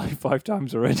said that like 5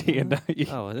 times already, and now you,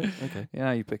 Oh, is it? Okay.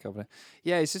 yeah, you pick up on it.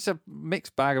 Yeah, it's just a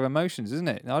mixed bag of emotions, isn't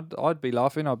it? I'd be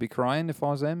laughing, I'd be crying if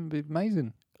I was them. It'd be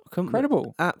amazing,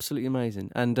 incredible. Absolutely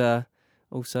amazing. And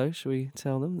also, shall we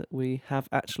tell them that we have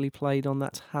actually played on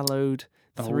that hallowed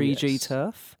 3G yes.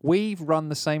 turf? We've run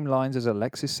the same lines as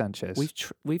Alexis Sanchez.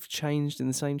 We've changed in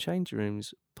the same changing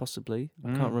rooms, possibly.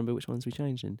 I can't remember which ones we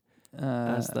changed in.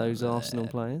 As those Arsenal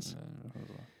players.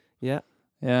 Yeah.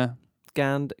 Yeah.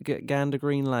 Gander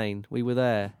Green Lane. We were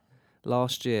there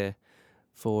last year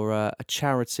for a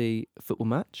charity football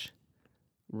match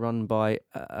run by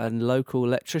a local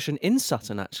electrician in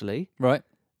Sutton, actually. Right.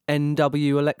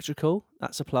 NW Electrical.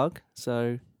 That's a plug.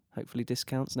 So hopefully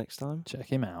discounts next time. Check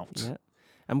him out. Yeah.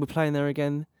 And we're playing there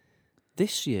again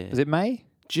this year. Is it May?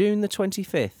 June the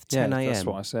 25th, 10 a.m. That's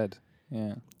what I said.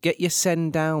 Yeah. Get your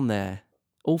send down there.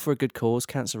 All for a good cause,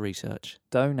 cancer research.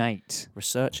 Donate.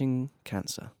 Researching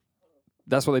cancer.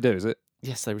 That's what they do, is it?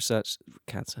 Yes, they research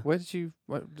cancer. Where did you?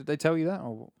 Did they tell you that,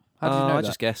 or how did you know I that?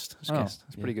 just guessed. That's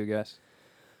a pretty good guess.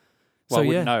 So, Well, I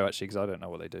wouldn't know actually because I don't know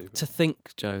what they do. To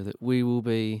think, Joe, that we will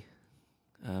be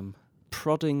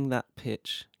prodding that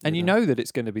pitch. And you with know that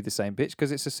it's going to be the same pitch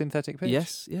because it's a synthetic pitch.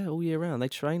 Yes, yeah, all year round. They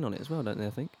train on it as well, don't they?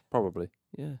 I think. Probably.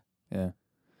 Yeah. Yeah.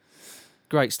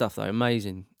 Great stuff, though.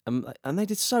 Amazing. And they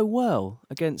did so well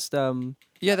against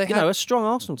Yeah, they a strong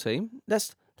Arsenal team.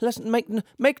 Let's make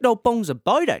no bongs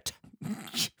about it.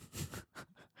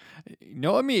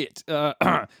 No, I mean it.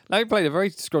 They played a very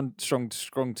strong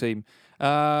team.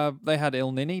 They had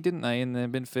Il Nini, didn't they, in the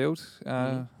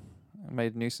midfield?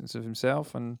 Made a nuisance of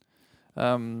himself, and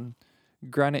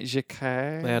Granit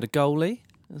Xhaka. They had a goalie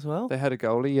as well. They had a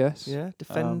goalie, yes. Yeah,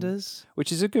 defenders.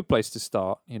 Which is a good place to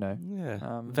start, you know.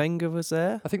 Yeah. Wenger was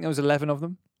there. I think there was 11 of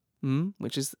them.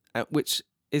 Which is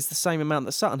the same amount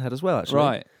that Sutton had as well, actually.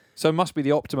 Right. So it must be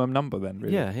the optimum number then,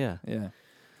 really. Yeah.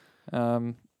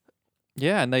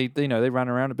 Yeah, and they ran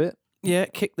around a bit. Yeah,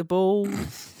 kicked the ball,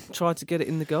 tried to get it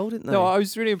in the goal, didn't they? No, I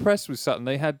was really impressed with Sutton.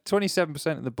 They had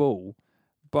 27% of the ball,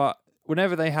 but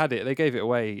whenever they had it, they gave it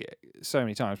away so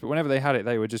many times. But whenever they had it,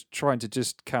 they were just trying to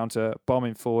just counter,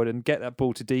 bombing forward, and get that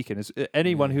ball to Deacon.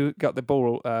 Anyone who got the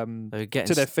ball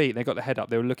to their feet and they got the head up,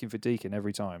 they were looking for Deacon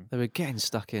every time. They were getting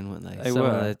stuck in, weren't they? They Some were.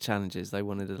 of the challenges, they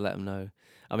wanted to let them know.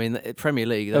 I mean, the Premier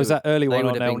League. There was that early they one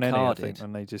would on have El been Neni, I carded. think,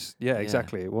 and they just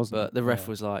exactly, it wasn't. But the ref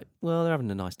was like, "Well, they're having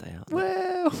a nice day out." there."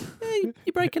 well, Hey,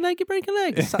 you break a leg, you break a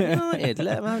leg. Sutton United,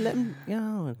 let them.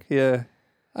 Yeah. yeah.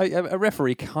 A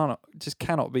referee cannot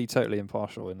be totally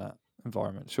impartial in that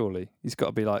environment. Surely he's got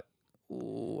to be like,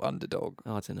 ooh, underdog.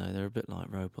 I don't know. They're a bit like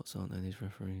robots, aren't they? These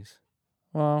referees.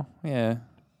 Well, yeah.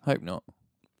 Hope not.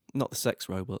 Not the sex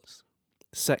robots.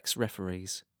 Sex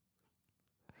referees.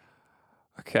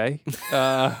 Okay.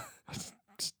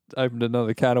 Just opened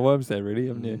another can of worms there, really,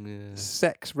 haven't you? Yeah.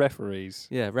 Sex referees.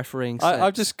 Yeah, refereeing sex.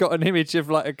 I've just got an image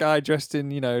of like a guy dressed in,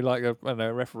 like a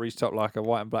referee's top, like a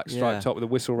white and black striped top with a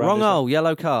whistle round. Wrong his hole,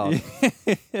 yellow card.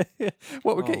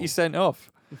 What would get you sent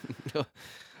off?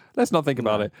 Let's not think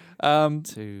about it.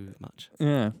 Too much.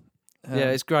 Yeah. Yeah,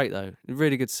 it's great though.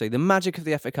 Really good to see the magic of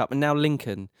the FA Cup, and now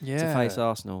Lincoln to face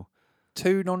Arsenal.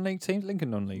 2 non-league teams, Lincoln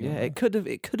non-league. Yeah, it could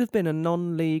have been a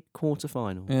non-league quarter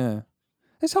final. Yeah.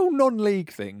 This whole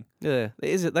non-league thing. Yeah, it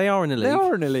is. They are in a league. They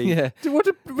are in a league. Yeah. What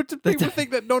do people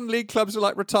think that non-league clubs are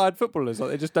like retired footballers?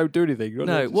 Like they just don't do anything?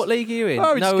 No, what league are you in?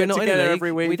 Oh, we just no, we're get not in a together league.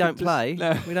 every week We and don't just- play.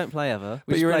 No. We don't play ever. We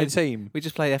But just you're play, in a team. We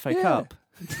just play FA Yeah. Cup.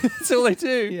 That's all they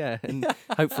do. Yeah, and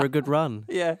hope for a good run.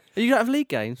 Yeah. You don't have league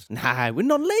games? No, we're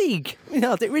non-league.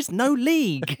 No, there is no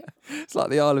league. It's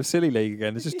like the Isle of Scilly League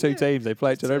again. There's just 2 teams. They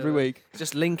play each other every week.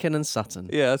 Just Lincoln and Sutton.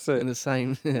 Yeah, that's In it. the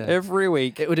same. Yeah. Every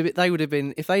week. They would have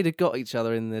been if they'd have got each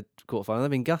other in the quarterfinal. They'd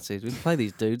been gutted. We'd play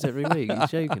these dudes every week. You're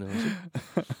joking, aren't you?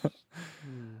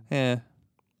 Yeah.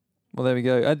 Well, there we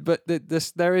go. But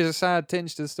there is a sad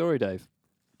tinge to the story, Dave.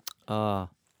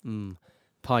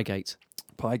 Piegate.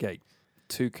 Piegate,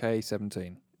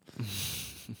 2K17.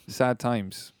 Sad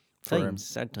times for him.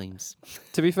 Sad times.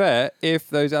 To be fair, if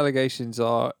those allegations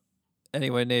are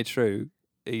anywhere near true,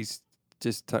 he's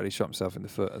just totally shot himself in the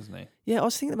foot, hasn't he? Yeah, I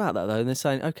was thinking about that though, and they're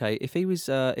saying, okay, if he was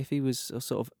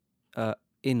sort of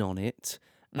in on it,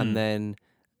 and then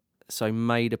so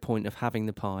made a point of having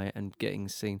the pie and getting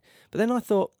seen. But then I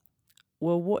thought,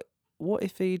 well, what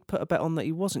if he'd put a bet on that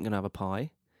he wasn't going to have a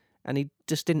pie, and he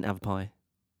just didn't have a pie?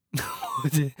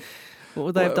 What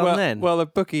would they have done then? Well, the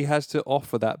bookie has to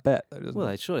offer that bet, though, doesn't Well,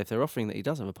 it? they surely, if they're offering that he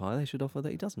does have a pie, they should offer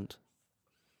that he doesn't.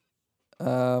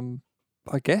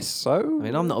 I guess so. I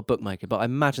mean, I'm not a bookmaker, but I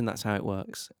imagine that's how it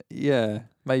works. Yeah,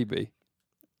 maybe.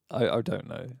 I don't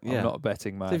know. Yeah. I'm not a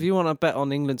betting man. So if you want to bet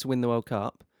on England to win the World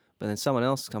Cup, but then someone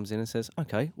else comes in and says,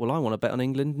 okay, well, I want to bet on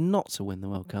England not to win the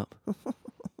World Cup.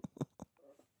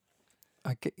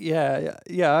 Yeah,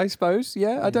 I suppose.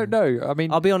 Yeah, I don't know. I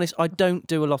mean, I'll be honest, I don't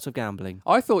do a lot of gambling.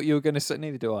 I thought you were going to say,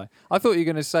 neither do I. I thought you were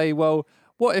going to say, well,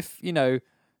 what if,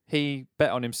 he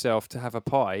bet on himself to have a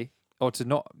pie or to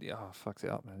not. Oh, I fucked it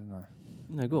up, didn't I?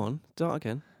 No, go on. Start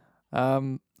again.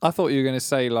 I thought you were going to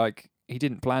say, like, he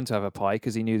didn't plan to have a pie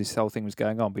because he knew this whole thing was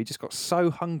going on, but he just got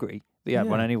so hungry that he had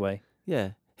Yeah. one anyway.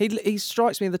 Yeah. He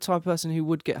strikes me as the type of person who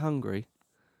would get hungry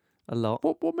a lot.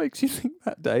 What makes you think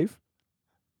that, Dave?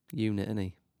 Unit, isn't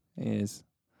he? He is.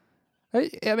 I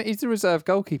mean, he's the reserve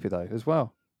goalkeeper, though, as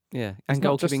well. Yeah. He's And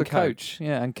not just goalkeeping the coach.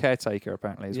 Yeah, and caretaker,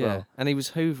 apparently, as well. And he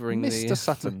was hoovering Mr.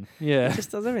 Sutton. He Yeah.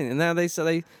 just does everything. And now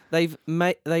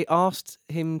they asked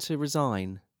him to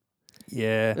resign.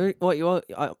 Yeah.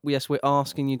 Yes, we're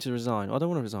asking you to resign. I don't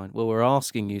want to resign. Well, we're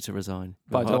asking you to resign.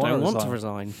 But I I don't don't wanna want to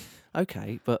resign.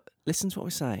 Okay, but listen to what we're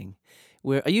saying.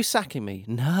 Are you sacking me?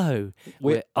 No.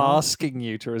 We're asking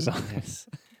you to resign. Yes.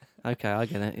 Okay, I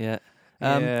get it. Yeah.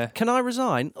 Yeah. Can I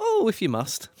resign? Oh, if you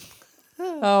must.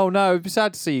 Oh no, it'd be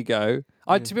sad to see you go.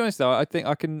 To be honest though, I think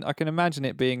I can imagine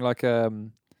it being like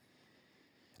the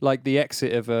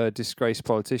exit of a disgraced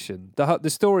politician. The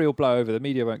story will blow over. The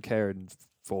media won't care in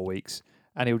 4 weeks,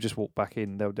 and he'll just walk back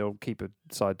in. They'll keep a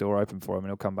side door open for him,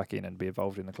 and he'll come back in and be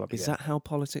involved in the club Is again. that how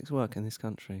politics work in this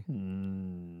country?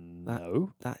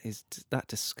 No, That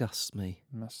disgusts me.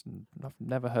 I've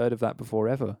never heard of that before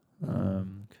ever.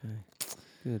 Okay.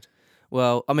 Good.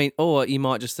 Well, I mean, or you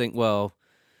might just think, well,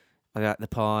 I got the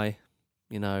pie,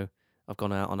 I've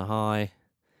gone out on a high.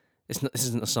 This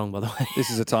isn't a song, by the way. This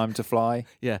is a time to fly.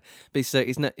 But it's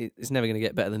never going to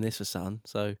get better than this for Son,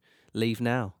 so leave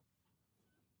now.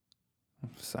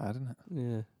 Sad, isn't it?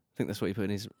 Yeah. I think that's what he put in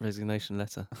his resignation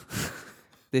letter.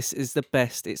 This is the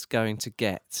best it's going to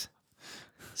get.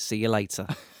 See you later.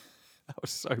 That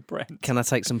was so Brent. Can I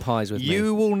take some pies with me?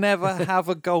 You will never have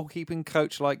a goalkeeping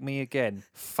coach like me again.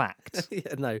 Fact.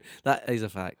 Yeah, no, that is a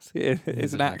fact.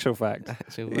 It's an actual fact.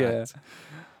 Actual Yeah. fact.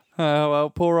 Well,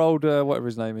 poor old whatever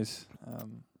his name is,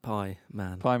 Pie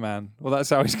man. Pie Man. Well, that's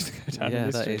how he's going to go down. Yeah,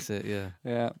 in that history. is it.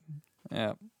 Yeah.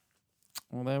 Yeah.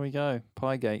 Well, there we go.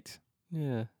 Piegate.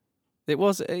 Yeah. It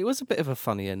was a bit of a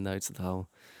funny end though to the whole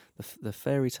the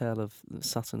fairy tale of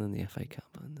Sutton and the FA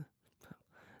Cup. And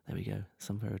there we go.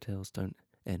 Some fairy tales don't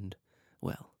end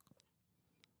well.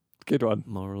 Good one.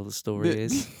 Moral of the story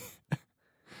is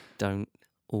don't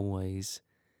always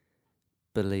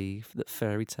believe that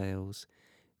fairy tales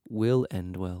will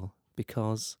end well,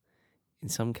 because in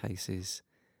some cases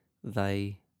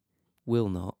they will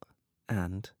not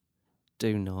and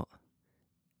do not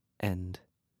end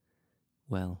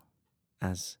well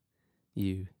as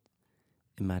you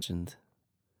imagined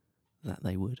that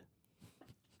they would.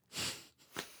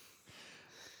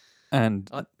 And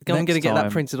I'm going to next get that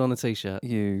time printed on a t-shirt.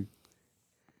 you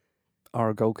are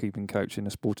a goalkeeping coach in a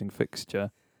sporting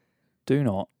fixture, do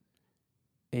not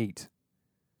eat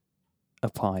a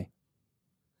pie.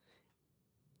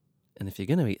 And if you're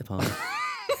going to eat the pie,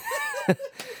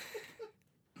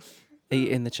 eat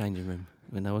in the changing room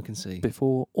where no one can see.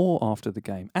 Before or after the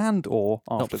game. And or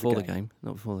after Not before the game.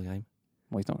 Not before the game.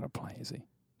 Well, he's not going to play, is he?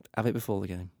 Have it before the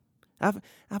game. Have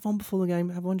one before the game,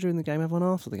 have one during the game, have one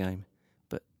after the game.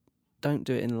 But don't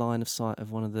do it in line of sight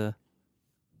of one of the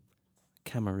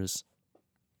cameras.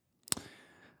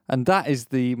 And that is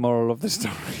the moral of the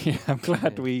story. I'm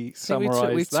glad we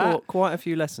summarised We've that. taught quite a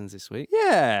few lessons this week.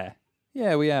 Yeah,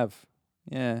 we have.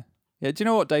 Yeah. Do you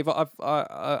know what, Dave? I'm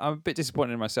a bit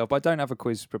disappointed in myself, but I don't have a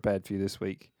quiz prepared for you this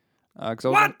week. Because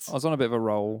I was on a bit of a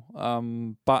roll.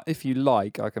 But if you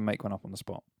like, I can make one up on the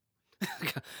spot.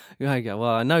 There you go. Well,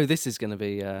 I know this is going to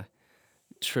be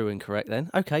true and correct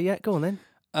then. Okay, yeah, go on then.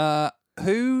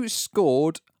 Who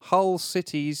scored Hull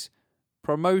City's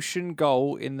promotion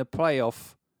goal in the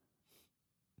playoff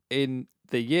in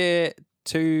the year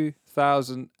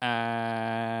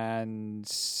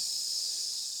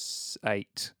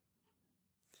 2008?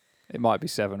 It might be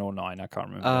 7 or 9. I can't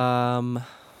remember.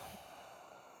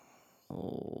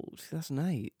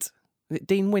 2008. Is it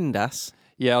Dean Windass?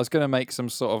 Yeah, I was going to make some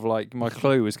sort of my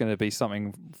clue was going to be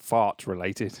something fart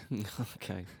related.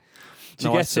 Okay. Do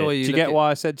you No, I get saw it? you Do you look get at-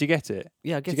 why I said? Do you get it?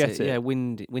 Yeah, I get, get it. it? Yeah,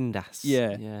 wind ass.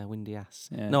 Yeah. Yeah, windy ass.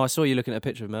 Yeah. No, I saw you looking at a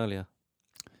picture of him earlier.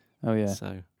 Oh yeah.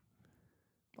 So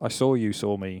I saw you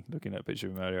saw me looking at a picture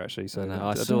of him earlier, actually. So I know, that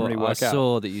I didn't saw really work out.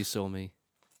 saw that you saw me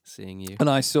seeing you. And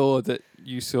I saw that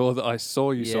you saw that I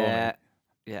saw you saw me.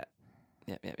 Yeah.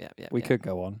 We could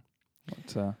go on.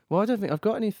 But, Well, I don't think I've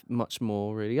got any much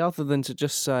more really, other than to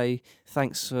just say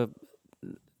thanks for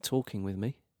talking with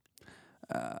me.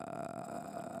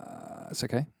 it's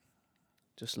okay.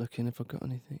 Just looking if I've got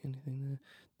anything there.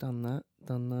 Done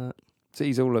that. So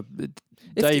he's all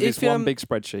Dave is one big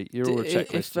spreadsheet. You're all a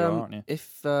checklist, aren't you?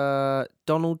 If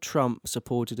Donald Trump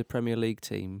supported a Premier League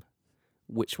team,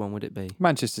 which one would it be?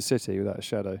 Manchester City, without a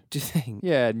shadow. Do you think?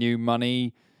 Yeah, new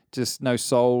money, just no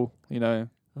soul. You know,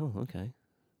 Oh, okay.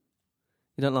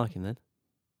 You don't like him then?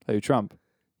 who Trump?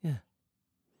 Yeah.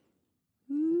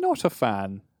 Not a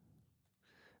fan.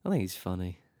 I think he's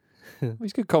funny.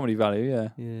 He's good comedy value. Yeah.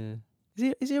 Yeah.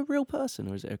 Is he a real person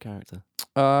or is it a character?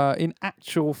 In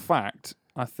actual fact,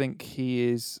 I think he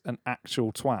is an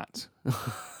actual twat.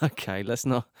 Okay, let's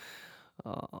not.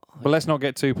 Oh, But let's not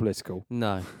get too political.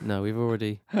 No, we've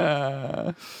already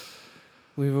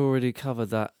covered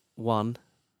that one.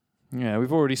 Yeah,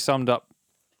 we've already summed up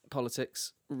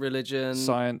Politics, religion,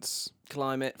 science,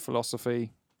 climate,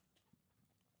 philosophy,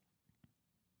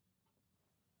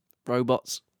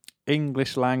 robots,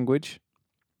 English language,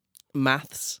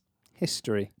 maths,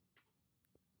 history,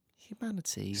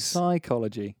 humanities,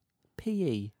 psychology,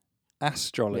 PE.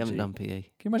 astrology. We haven't done PE. Can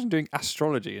you imagine doing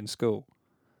astrology in school?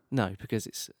 No, because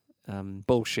it's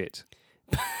Bullshit.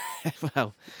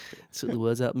 well, took the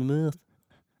words out of my mouth.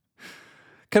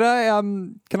 Can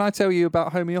I tell you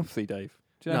about homeopathy, Dave?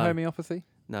 Do you know No. homeopathy?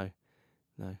 No.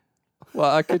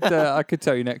 Well, I could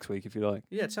tell you next week if you like.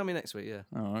 Yeah, tell me next week. Yeah.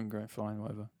 Oh, I'm great, fine,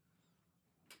 whatever.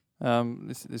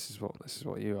 This is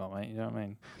what you are, mate. You know what I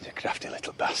mean? You're a crafty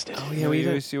little bastard. Oh you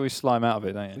always slime out of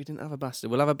it, don't you? We didn't have a bastard.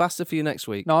 We'll have a bastard for you next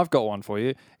week. No, I've got one for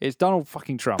you. It's Donald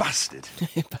fucking Trump. Bastard.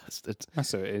 Bastard.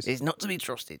 That's who it is. He's not to be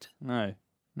trusted. No,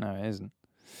 it isn't.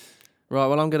 Right.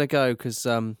 Well, I'm going to go because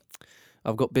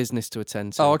I've got business to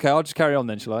attend to. Oh, okay. I'll just carry on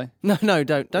then, shall I? No,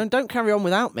 don't carry on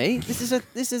without me. This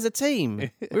is a team.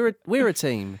 We're a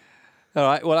team. All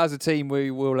right. Well, as a team,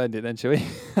 we will end it then, shall we?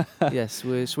 Yes.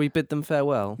 Shall we bid them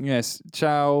farewell? Yes.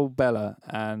 Ciao, Bella,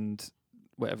 and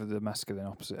whatever the masculine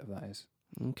opposite of that is.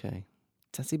 Okay.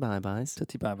 Tatty bye byes.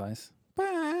 Tutty bye byes.